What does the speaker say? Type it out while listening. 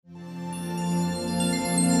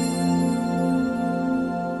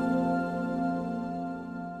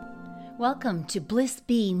Welcome to Bliss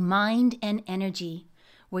Bee Mind and Energy.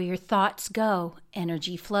 Where your thoughts go,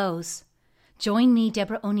 energy flows. Join me,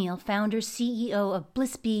 Deborah O'Neill, founder, CEO of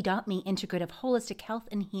BlissBee.me Integrative Holistic Health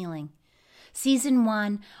and Healing. Season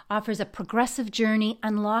 1 offers a progressive journey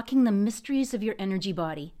unlocking the mysteries of your energy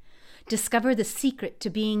body. Discover the secret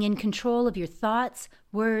to being in control of your thoughts,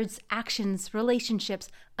 words, actions, relationships,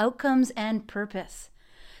 outcomes, and purpose.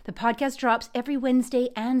 The podcast drops every Wednesday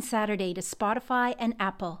and Saturday to Spotify and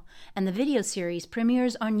Apple, and the video series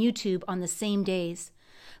premieres on YouTube on the same days.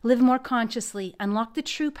 Live more consciously, unlock the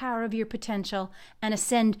true power of your potential, and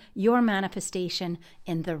ascend your manifestation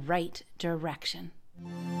in the right direction.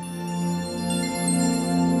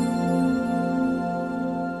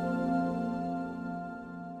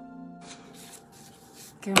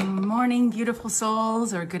 Good morning, beautiful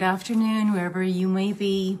souls, or good afternoon, wherever you may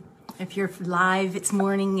be. If you're live, it's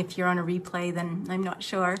morning. If you're on a replay, then I'm not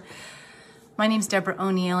sure. My name's Deborah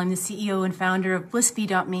O'Neill. I'm the CEO and founder of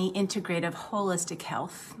BlissBee.me Integrative Holistic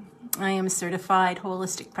Health. I am a certified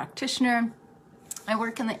holistic practitioner. I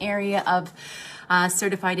work in the area of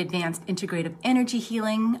certified advanced integrative energy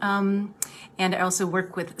healing. And I also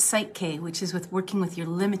work with Psych-K, which is with working with your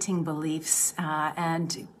limiting beliefs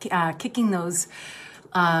and kicking those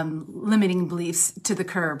limiting beliefs to the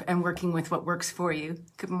curb and working with what works for you.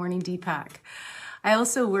 Good morning, Deepak. I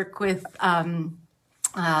also work with, I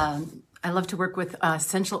love to work with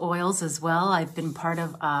essential oils as well. I've been part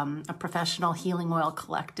of a professional healing oil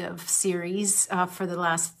collective series for the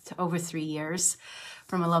last over 3 years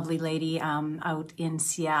from a lovely lady out in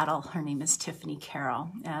Seattle. Her name is Tiffany Carroll,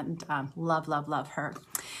 and love her.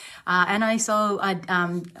 And I also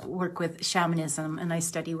work with shamanism, and I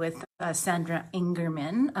study with Sandra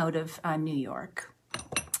Ingerman out of New York.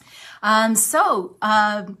 How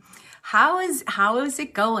is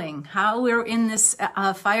it going? How we're in this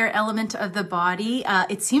fire element of the body?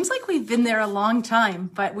 It seems like we've been there a long time,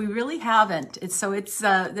 but we really haven't. It's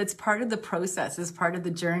part of the process, it's part of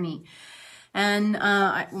the journey. And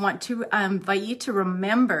I want to invite you to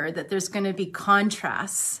remember that there's going to be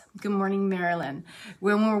contrasts. Good morning, Marilyn.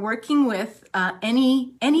 When we're working with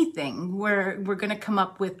anything, we're going to come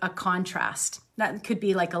up with a contrast. That could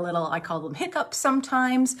be like a little, I call them hiccups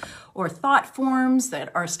sometimes, or thought forms that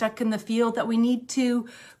are stuck in the field that we're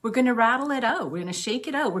going to rattle it out. We're going to shake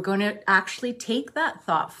it out. We're going to actually take that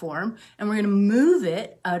thought form and we're going to move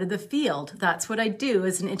it out of the field. That's what I do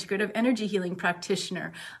as an integrative energy healing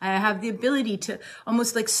practitioner. I have the ability to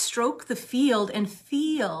almost like stroke the field and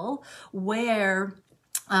feel where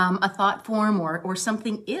a thought form or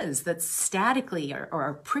something is that's statically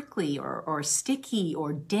or prickly or sticky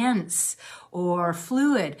or dense or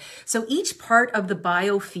fluid. So each part of the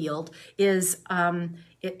biofield is,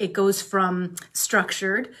 it goes from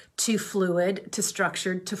structured to fluid to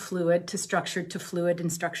structured to fluid to structured to fluid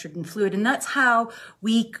and structured and fluid. And that's how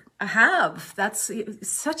that's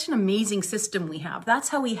such an amazing system we have. That's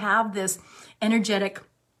how we have this energetic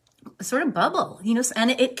sort of bubble,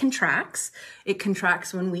 and it contracts. It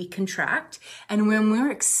contracts when we contract. And when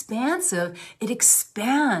we're expansive, it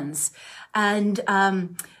expands. And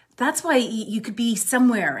that's why you could be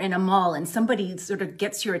somewhere in a mall and somebody sort of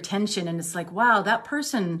gets your attention and it's like, wow, that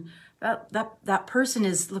person, that person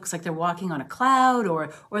looks like they're walking on a cloud,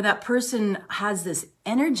 or that person has this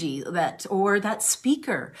energy or that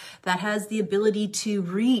speaker that has the ability to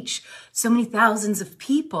reach so many thousands of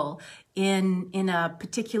people in a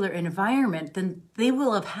particular environment. Then they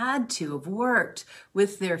will have had to have worked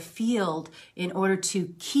with their field in order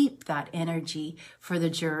to keep that energy for the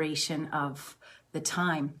duration of the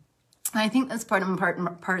time. I think that's part and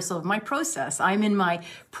parcel of my process. I'm in my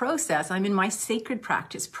process. I'm in my sacred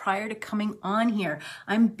practice. Prior to coming on here,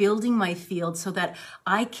 I'm building my field so that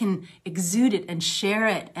I can exude it and share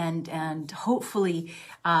it and hopefully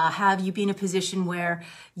have you be in a position where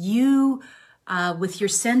you, with your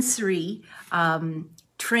sensory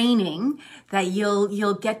training, that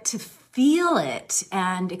you'll get to feel it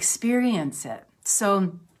and experience it.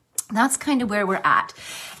 So that's kind of where we're at.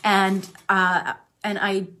 And I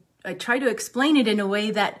try to explain it in a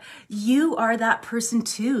way that you are that person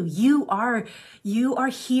too. You are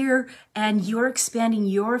here and you're expanding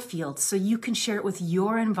your field so you can share it with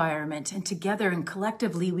your environment, and together and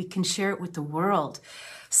collectively we can share it with the world.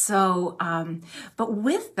 So, but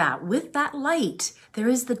with that light, there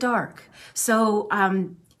is the dark. So,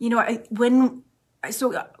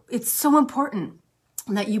 it's so important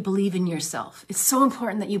that you believe in yourself. It's so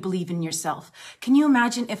important that you believe in yourself. Can you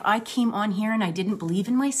imagine if I came on here and I didn't believe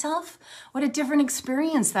in myself? What a different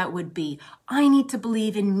experience that would be. I need to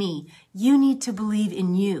believe in me. You need to believe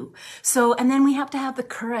in you. So, and then we have to have the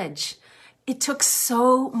courage. it took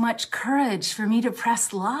so much courage for me to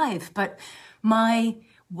press live, but my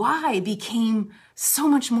why became so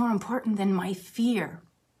much more important than my fear.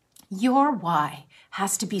 Your why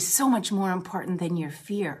has to be so much more important than your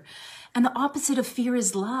fear. And the opposite of fear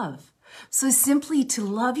is love. So simply to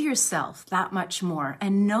love yourself that much more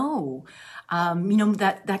and know,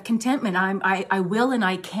 that contentment, I will and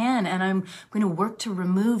I can, and I'm going to work to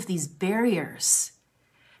remove these barriers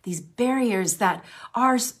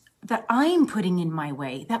that I'm putting in my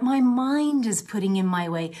way, that my mind is putting in my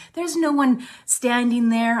way. There's no one standing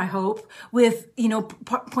there, I hope, with,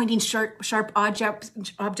 pointing sharp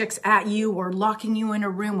objects at you or locking you in a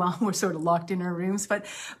room. Well, we're sort of locked in our rooms, but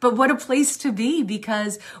what a place to be,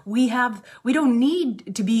 because we don't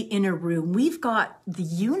need to be in a room. We've got the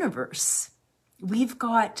universe. We've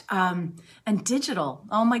got, and digital.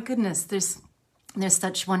 Oh my goodness, there's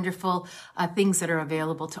such wonderful things that are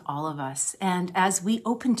available to all of us. And as we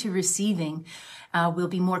open to receiving, we'll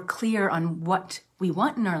be more clear on what we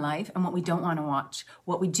want in our life and what we don't want to watch,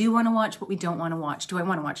 what we do want to watch, what we don't want to watch. Do I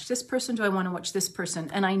want to watch this person? Do I want to watch this person?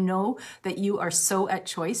 And I know that you are so at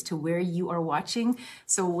choice to where you are watching.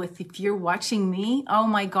 So if you're watching me, oh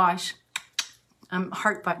my gosh,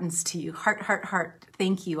 heart buttons to you. Heart, heart, heart.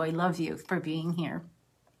 Thank you. I love you for being here.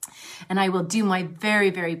 And I will do my very,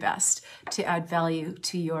 very best to add value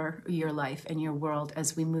to your life and your world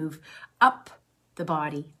as we move up the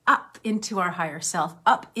body, up into our higher self,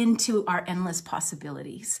 up into our endless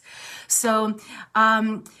possibilities. So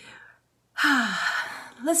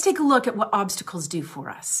let's take a look at what obstacles do for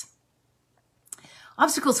us.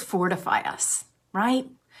 Obstacles fortify us, right?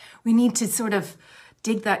 We need to sort of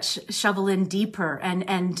dig that shovel in deeper.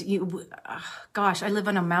 Gosh, I live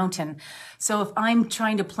on a mountain. So if I'm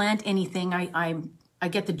trying to plant anything, I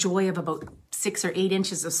get the joy of about 6 or 8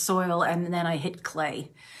 inches of soil, and then I hit clay.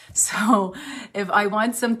 So if I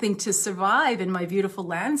want something to survive in my beautiful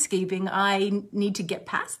landscaping, I need to get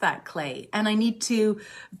past that clay, and I need to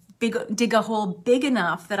dig a hole big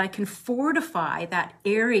enough that I can fortify that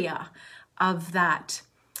area of that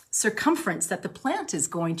circumference that the plant is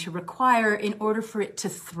going to require in order for it to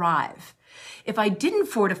thrive. If I didn't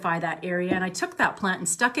fortify that area and I took that plant and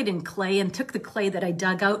stuck it in clay and took the clay that I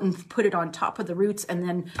dug out and put it on top of the roots, and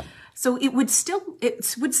then, so it would still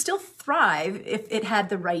thrive if it had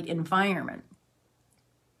the right environment.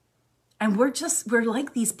 And we're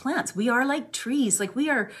like these plants. We are like trees. Like we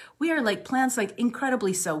are like plants, like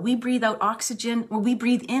incredibly so. We breathe out oxygen, or we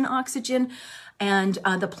breathe in oxygen, and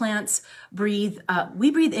the plants breathe,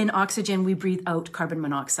 we breathe in oxygen, we breathe out carbon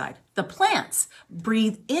monoxide. The plants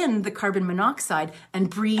breathe in the carbon monoxide and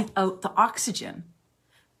breathe out the oxygen.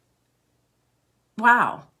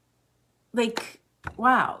 Wow.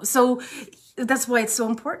 Wow. So that's why it's so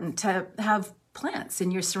important to have plants in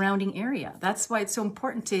your surrounding area. That's why it's so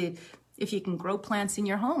important to, if you can grow plants in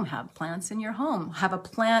your home, have plants in your home. Have a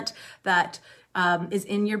plant that is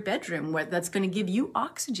in your bedroom that's going to give you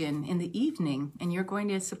oxygen in the evening, and you're going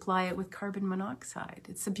to supply it with carbon monoxide.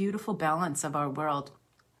 It's a beautiful balance of our world.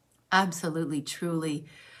 Absolutely, truly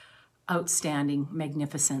outstanding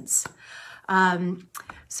magnificence.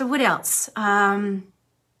 So what else? I'm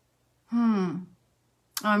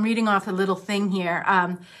reading off a little thing here.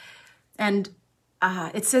 And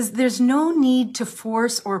it says, there's no need to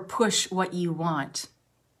force or push what you want,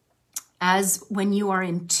 as when you are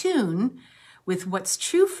in tune with what's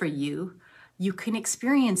true for you, you can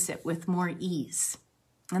experience it with more ease.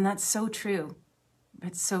 And that's so true.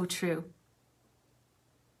 It's so true.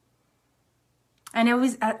 And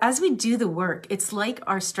as we do the work, it's like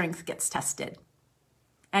our strength gets tested.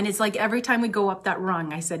 And it's like every time we go up that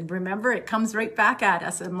rung, I said, remember, it comes right back at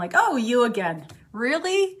us. I'm like, oh, you again.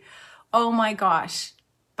 Really? Oh my gosh.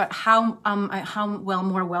 But how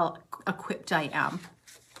well equipped I am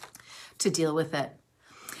to deal with it.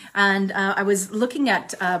 And I was looking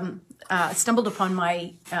at, stumbled upon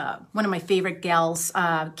one of my favorite gals,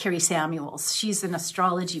 Carrie Samuels. She's an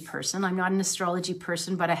astrology person. I'm not an astrology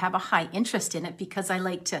person, but I have a high interest in it because I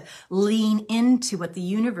like to lean into what the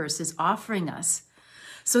universe is offering us.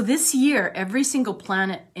 So this year, every single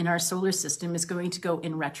planet in our solar system is going to go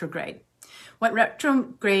in retrograde. What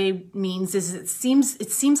retrograde means is it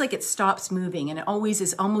seems like it stops moving, and it always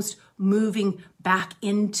is almost moving back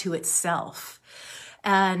into itself.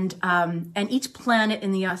 And each planet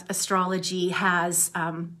in the astrology has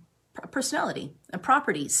personality and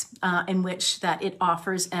properties in which that it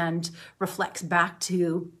offers and reflects back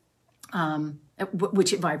to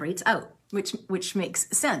which it vibrates out. which makes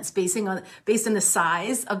sense based on the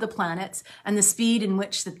size of the planets and the speed in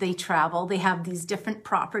which that they travel. They have these different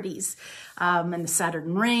properties, and the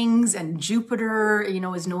Saturn rings, and Jupiter,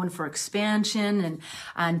 is known for expansion,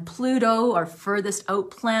 and Pluto, our furthest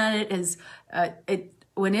out planet, is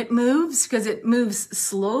when it moves, because it moves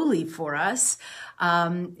slowly for us,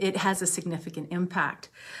 it has a significant impact.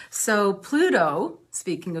 So Pluto,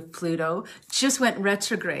 speaking of Pluto, just went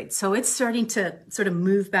retrograde. So it's starting to sort of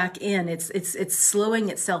move back in. It's slowing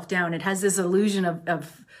itself down. It has this illusion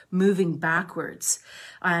of moving backwards.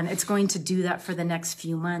 And it's going to do that for the next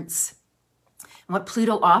few months. And what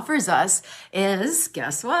Pluto offers us is,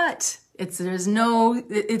 guess what? It's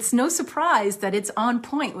no surprise that it's on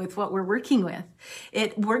point with what we're working with.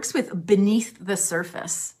 It works with beneath the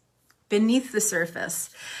surface.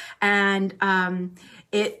 And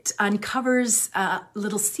it uncovers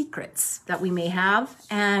little secrets that we may have,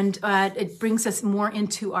 and it brings us more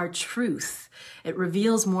into our truth. It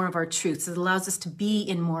reveals more of our truths. It allows us to be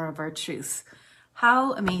in more of our truth.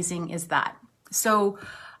 How amazing is that? So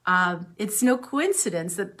it's no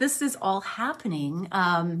coincidence that this is all happening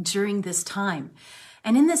during this time.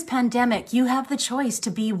 And in this pandemic, you have the choice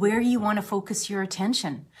to be where you want to focus your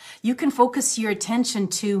attention. You can focus your attention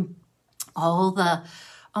to all the,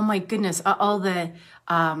 oh my goodness, all the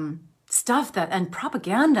stuff and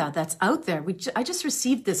propaganda that's out there. I just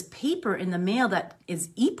received this paper in the mail that is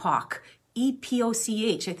EPOCH,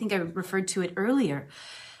 EPOCH. I think I referred to it earlier.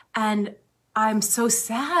 And I'm so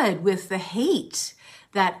sad with the hate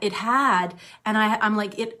that it had. And I'm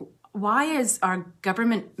like, why is our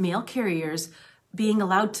government mail carriers being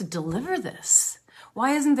allowed to deliver this?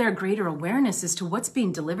 Why isn't there a greater awareness as to what's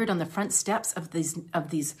being delivered on the front steps of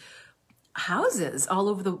these houses all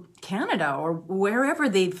over Canada or wherever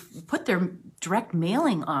they've put their direct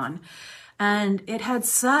mailing on? And it had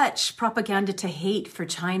such propaganda to hate for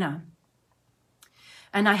China.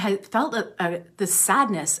 And I had felt the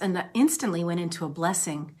sadness, and that instantly went into a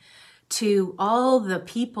blessing to all the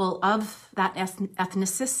people of that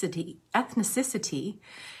ethnicity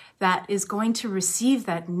that is going to receive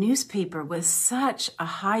that newspaper with such a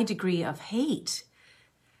high degree of hate.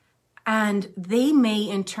 And they may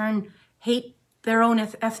in turn hate their own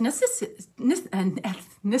ethnicity.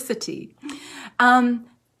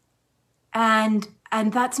 And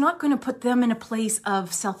that's not going to put them in a place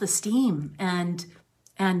of self-esteem and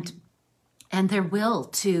their will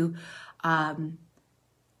to,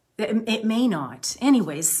 it may not.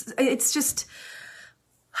 Anyways, it's just,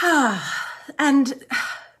 and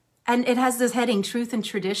it has this heading, Truth and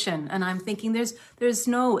Tradition. And I'm thinking there's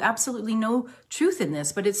absolutely no truth in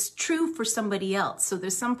this, but it's true for somebody else. So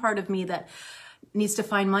there's some part of me that needs to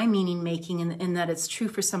find my meaning making in that it's true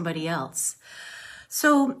for somebody else.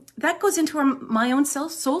 So that goes into my own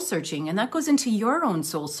soul searching, and that goes into your own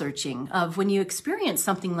soul searching of when you experience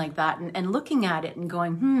something like that and looking at it and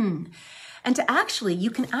going, And you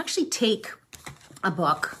can actually take a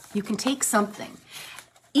book, you can take something.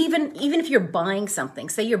 Even if you're buying something,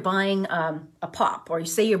 say you're buying a pop, or you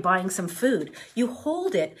say you're buying some food, you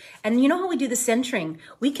hold it, and you know how we do the centering?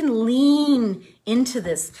 We can lean into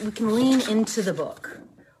this. We can lean into the book,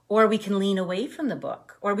 or we can lean away from the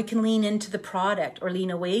book, or we can lean into the product, or lean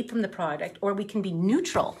away from the product, or we can be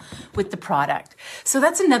neutral with the product. So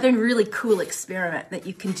that's another really cool experiment that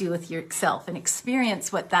you can do with yourself and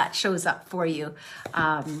experience what that shows up for you,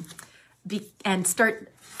 and start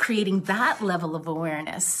creating that level of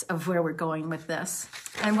awareness of where we're going with this.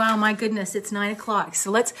 And wow, my goodness, it's 9 o'clock. So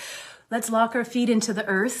let's lock our feet into the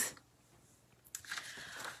earth.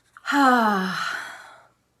 And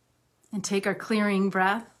take our clearing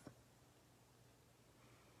breath.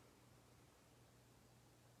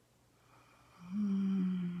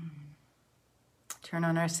 Turn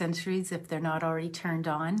on our sensories if they're not already turned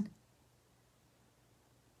on.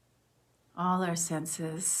 All our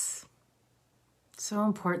senses. So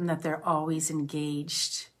important that they're always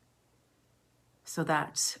engaged so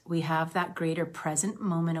that we have that greater present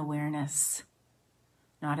moment awareness,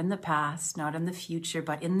 not in the past, not in the future,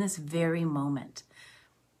 but in this very moment.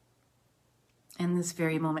 In this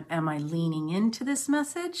very moment, am I leaning into this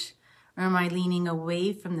message, or am I leaning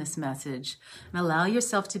away from this message? And allow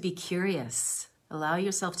yourself to be curious. Allow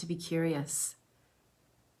yourself to be curious.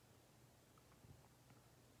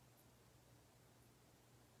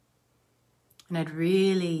 And I'd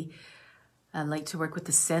really like to work with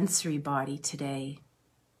the sensory body today.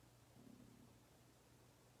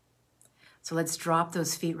 So let's drop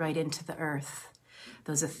those feet right into the earth,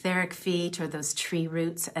 those etheric feet or those tree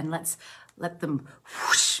roots, and let's let them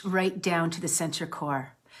whoosh right down to the center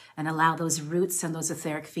core. and allow those roots and those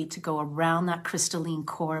etheric feet to go around that crystalline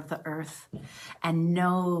core of the earth and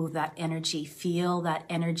know that energy, feel that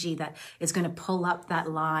energy that is going to pull up that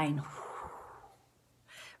line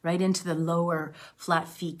right into the lower flat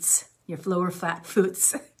feet, your lower flat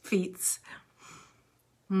feet,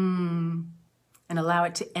 and allow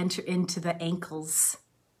it to enter into the ankles,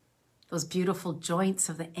 those beautiful joints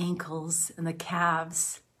of the ankles and the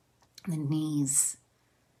calves and the knees.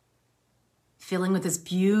 Filling with this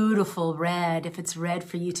beautiful red, if it's red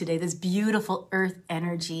for you today, this beautiful earth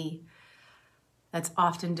energy that's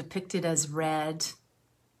often depicted as red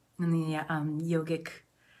in the yogic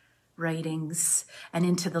writings, and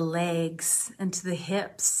into the legs, into the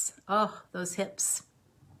hips. Oh, those hips.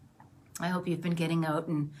 I hope you've been getting out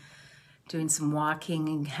and doing some walking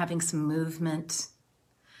and having some movement.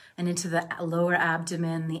 And into the lower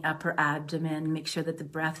abdomen, the upper abdomen. Make sure that the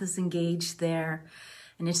breath is engaged there.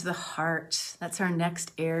 And into the heart. That's our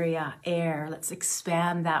next area, air. Let's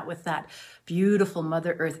expand that with that beautiful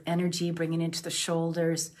Mother Earth energy, bringing into the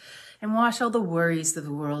shoulders. And wash all the worries of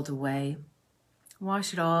the world away.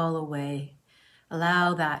 Wash it all away.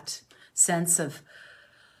 Allow that sense of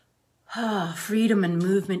freedom and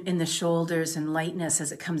movement in the shoulders and lightness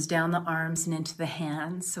as it comes down the arms and into the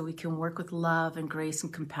hands, so we can work with love and grace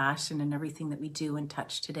and compassion in everything that we do and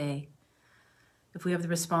touch today. If we have the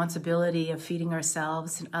responsibility of feeding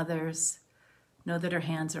ourselves and others, know that our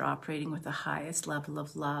hands are operating with the highest level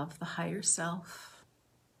of love, the higher self.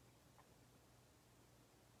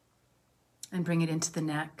 And bring it into the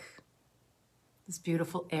neck, this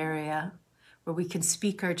beautiful area where we can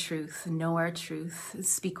speak our truth and know our truth, and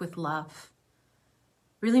speak with love.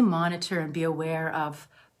 Really monitor and be aware of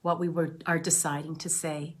what we are deciding to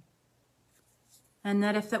say. And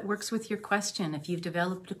that if that works with your question, if you've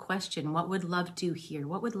developed a question, what would love do here?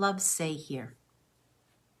 What would love say here?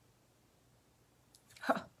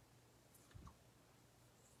 Huh.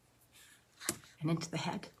 And into the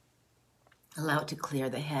head. Allow it to clear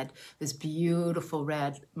the head. This beautiful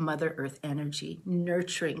red Mother Earth energy,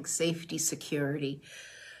 nurturing, safety, security.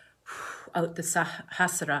 Out the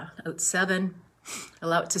Sahasrara, out 7.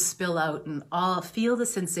 Allow it to spill out and all feel the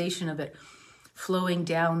sensation of it flowing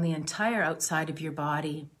down the entire outside of your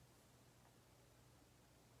body.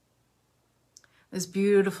 This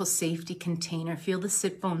beautiful safety container. Feel the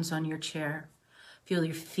sit bones on your chair. Feel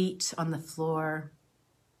your feet on the floor.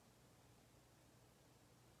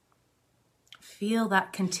 Feel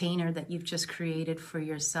that container that you've just created for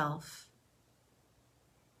yourself.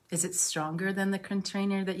 Is it stronger than the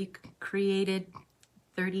container that you created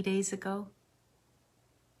 30 days ago?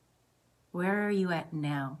 Where are you at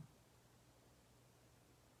now?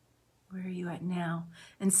 Where are you at now?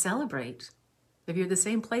 And celebrate. If you're the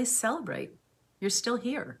same place, celebrate. You're still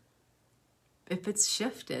here. If it's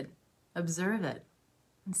shifted, observe it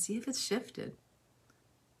and see if it's shifted.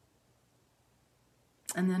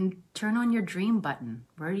 And then turn on your dream button.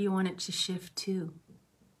 Where do you want it to shift to?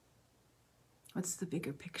 What's the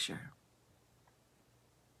bigger picture?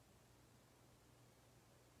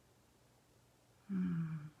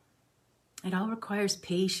 It all requires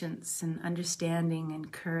patience and understanding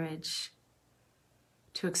and courage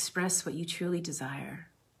to express what you truly desire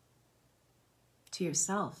to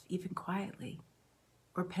yourself, even quietly,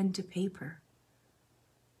 or pen to paper.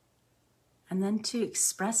 And then to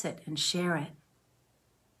express it and share it.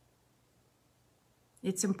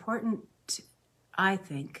 It's important, I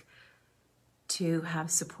think, to have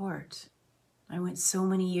support. I went so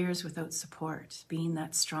many years without support, being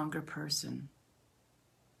that stronger person,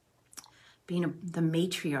 being the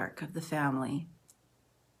matriarch of the family.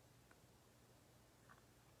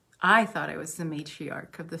 I thought I was the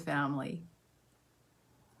matriarch of the family.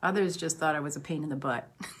 Others just thought I was a pain in the butt.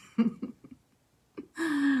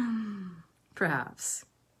 Perhaps.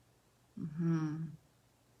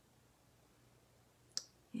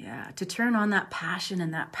 Yeah, to turn on that passion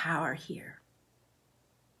and that power here.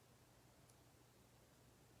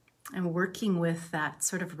 And working with that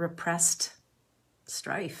sort of repressed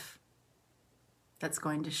strife that's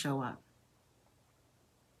going to show up.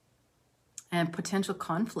 And potential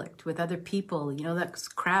conflict with other people, you know, that's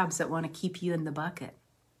crabs that want to keep you in the bucket.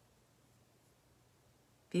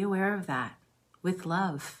 Be aware of that with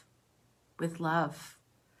love, with love.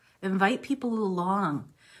 Invite people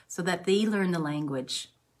along so that they learn the language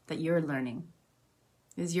that you're learning.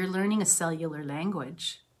 Because you're learning a cellular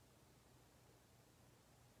language.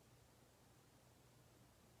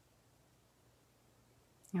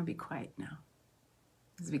 You'll be quiet now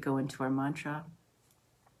as we go into our mantra.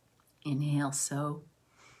 Inhale, so.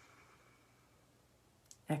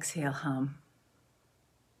 Exhale, hum. .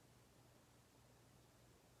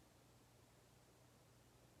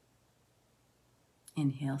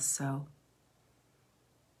 Inhale, so.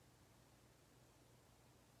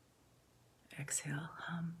 Exhale,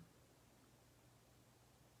 hum.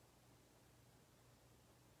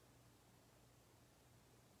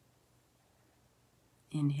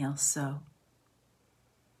 Inhale, so.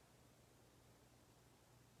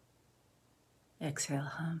 Exhale,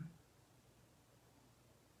 hum.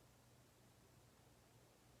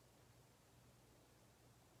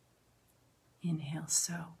 Inhale,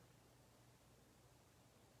 so.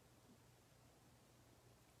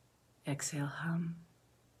 Exhale, hum.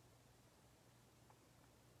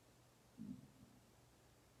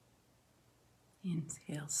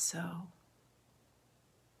 Inhale, so.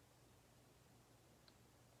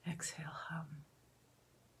 Exhale, hum.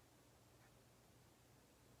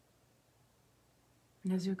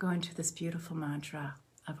 And as you're going to this beautiful mantra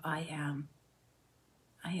of I am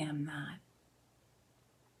that.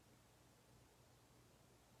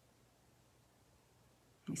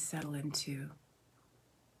 We settle into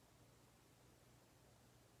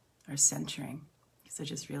our centering. Because I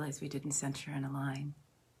just realized we didn't center and align.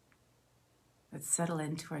 Let's settle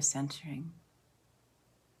into our centering.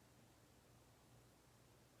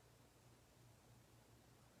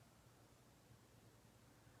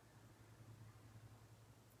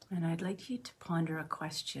 And I'd like you to ponder a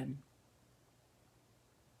question.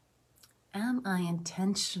 Am I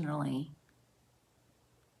intentionally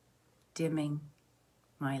dimming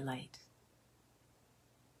my light?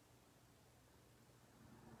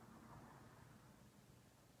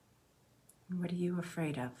 What are you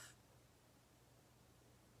afraid of?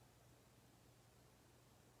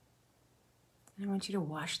 I want you to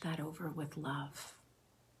wash that over with love.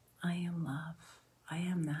 I am love. I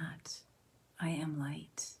am that. I am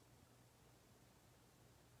light.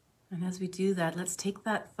 And as we do that, let's take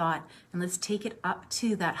that thought and let's take it up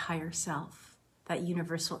to that higher self, that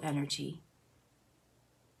universal energy.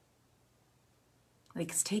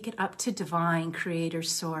 Let's take it up to divine creator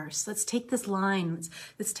source. Let's take this line,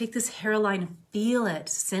 let's take this hairline and feel it,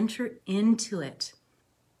 center into it.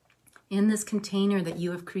 In this container that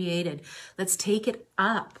you have created, let's take it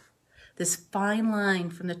up, this fine line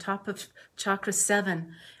from the top of chakra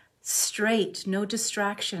 7, straight, no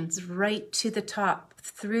distractions, right to the top,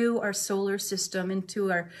 through our solar system,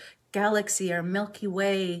 into our galaxy, our Milky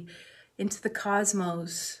Way, into the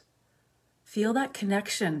cosmos. Feel that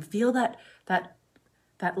connection, feel that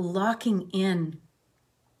locking in,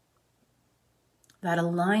 that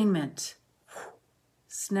alignment.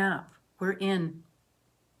 Snap, we're in.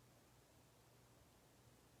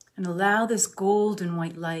 And allow this golden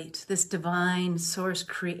white light, this divine source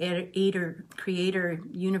creator,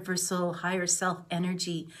 universal higher self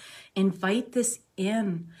energy. Invite this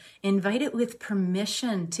in. Invite it with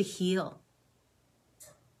permission to heal.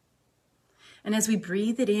 And as we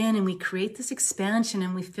breathe it in and we create this expansion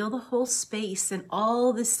and we fill the whole space and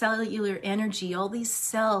all the cellular energy, all these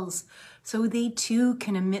cells, so they too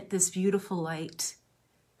can emit this beautiful light.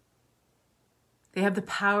 They have the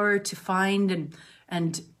power to find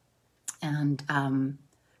and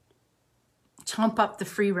chomp up the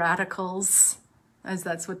free radicals, as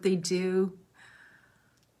that's what they do.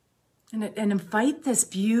 And invite this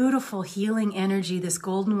beautiful healing energy, this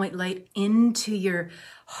golden white light, into your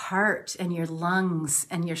heart and your lungs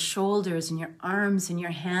and your shoulders and your arms and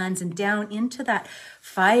your hands and down into that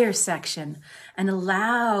fire section. And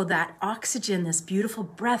allow that oxygen, this beautiful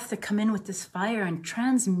breath, to come in with this fire and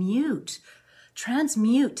transmute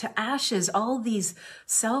to ashes all these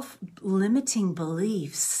self-limiting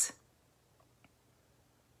beliefs.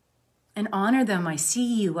 And honor them. I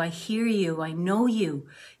see you, I hear you, I know you.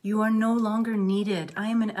 You are no longer needed. I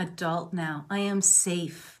am an adult now. I am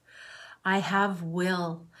safe. I have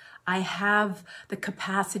will. I have the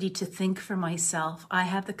capacity to think for myself. I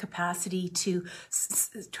have the capacity to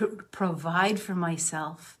provide for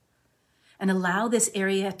myself. And allow this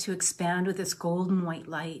area to expand with this golden white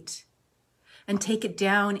light. And take it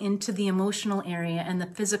down into the emotional area and the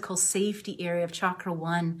physical safety area of chakra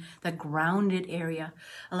 1, the grounded area.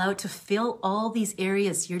 Allow it to fill all these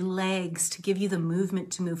areas, your legs, to give you the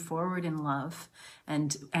movement to move forward in love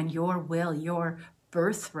and your will, your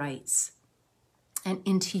birthrights, and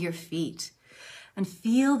into your feet. And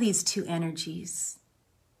feel these two energies.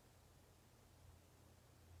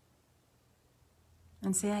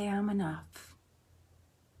 And say, I am enough.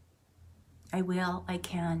 I will, I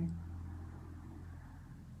can.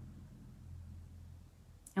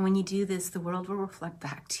 And when you do this, the world will reflect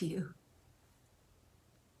back to you.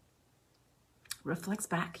 Reflects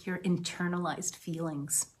back your internalized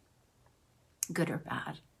feelings, good or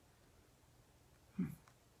bad.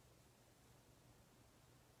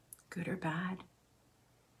 Good or bad.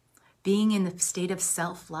 being in the state of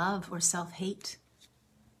self-love or self-hate.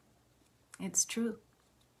 It's true.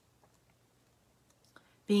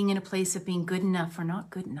 Being in a place of being good enough or not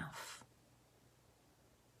good enough.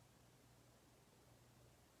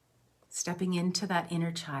 Stepping into that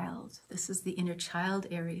inner child. This is the inner child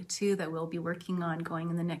area too that we'll be working on going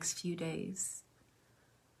in the next few days.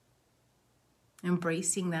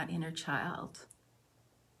 Embracing that inner child.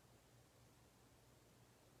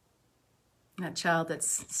 That child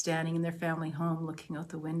that's standing in their family home, looking out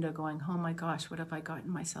the window, going, oh my gosh, what have I gotten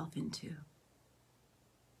myself into?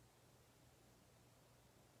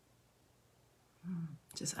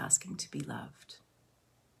 Just asking to be loved.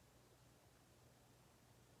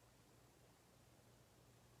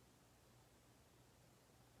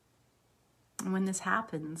 And when this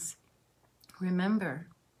happens, remember,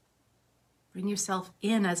 bring yourself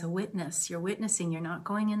in as a witness. You're witnessing, you're not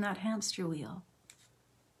going in that hamster wheel.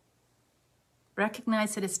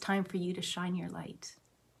 Recognize that it's time for you to shine your light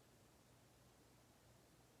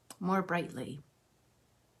more brightly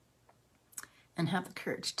and have the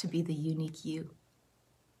courage to be the unique you.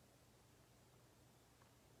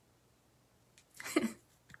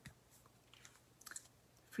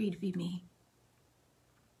 Free to be me.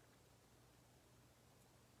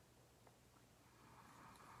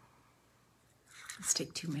 Let's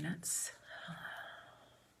take 2 minutes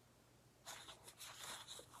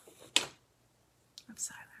of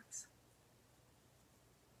silence.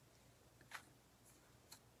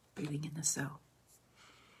 Breathing in the so.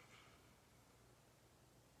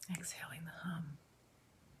 Exhaling the hum.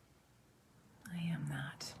 I am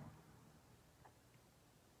that.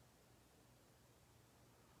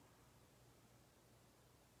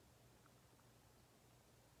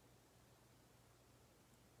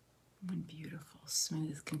 One beautiful,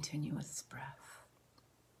 smooth, continuous breath.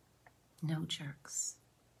 No jerks.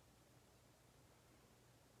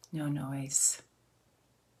 No noise.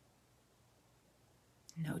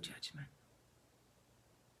 No judgment.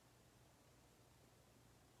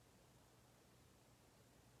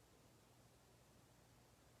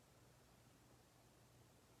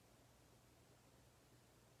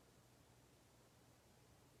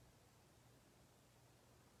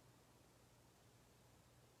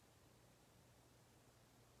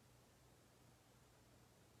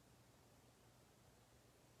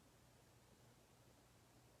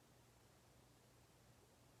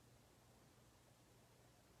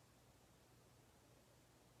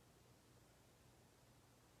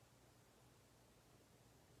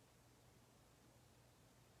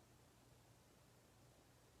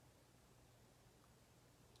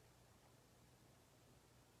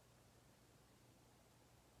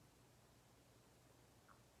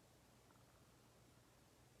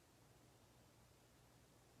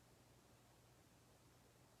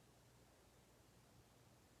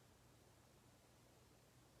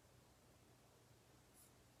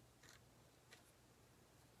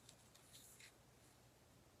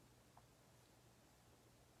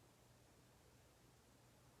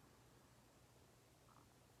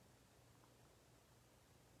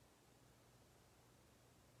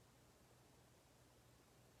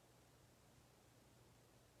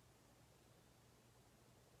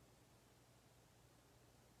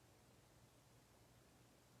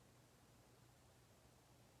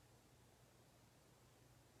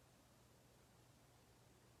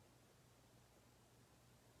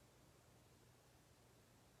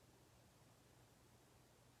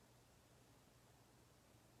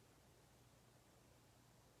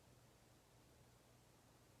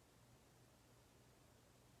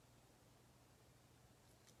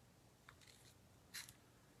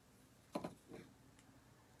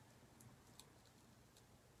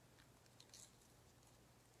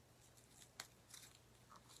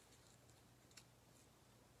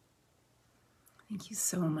 Thank you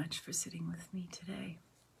so much for sitting with me today.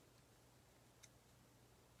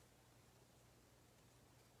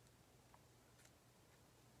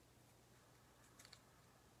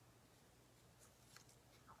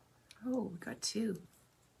 Oh, we got 2.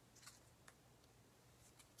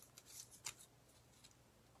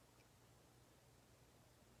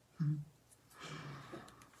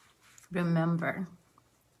 Remember,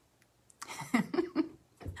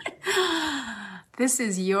 this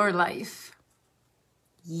is your life.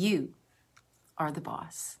 You are the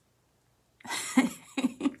boss.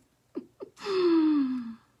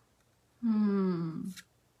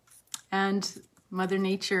 And Mother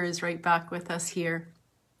Nature is right back with us here.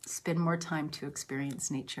 Spend more time to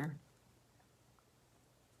experience nature.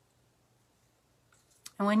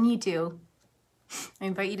 And when you do, I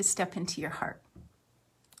invite you to step into your heart.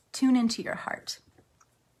 Tune into your heart.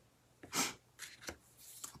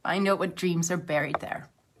 Find out what dreams are buried there.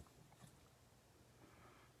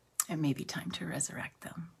 It may be time to resurrect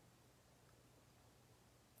them.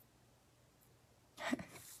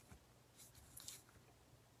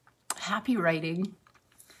 Happy writing.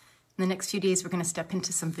 In the next few days, we're going to step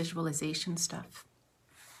into some visualization stuff.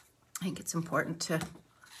 I think it's important to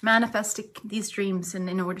manifest these dreams, and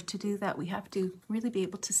in order to do that, we have to really be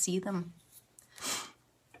able to see them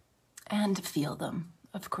and feel them,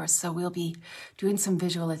 of course. So we'll be doing some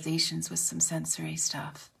visualizations with some sensory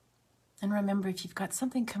stuff. And remember, if you've got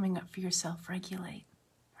something coming up for yourself, regulate.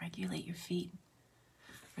 Regulate your feet.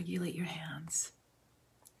 Regulate your hands.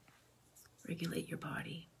 Regulate your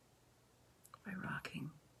body by rocking.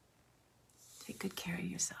 Take good care of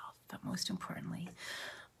yourself, but most importantly,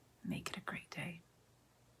 make it a great day.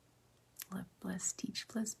 Live bliss, teach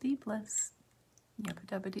bliss, be bliss. Yabba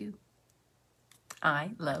dabba doo.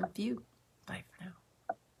 I love you. Bye for now.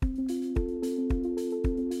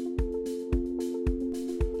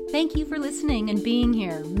 Thank you for listening and being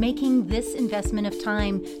here, making this investment of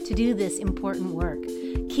time to do this important work.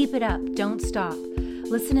 Keep it up. Don't stop.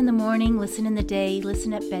 Listen in the morning, listen in the day,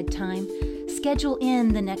 listen at bedtime. Schedule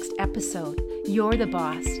in the next episode. You're the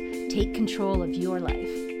boss. Take control of your life.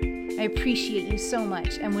 I appreciate you so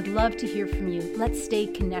much and would love to hear from you. Let's stay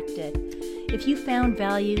connected. If you found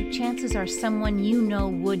value, chances are someone you know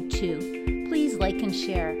would too. Please like and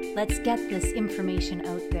share. Let's get this information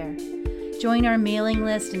out there. Join our mailing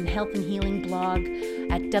list and health and healing blog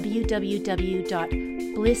at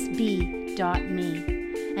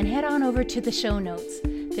www.blissbe.me and head on over to the show notes.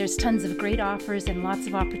 There's tons of great offers and lots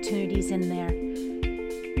of opportunities in there.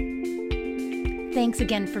 Thanks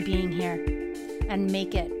again for being here, and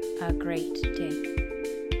make it a great day.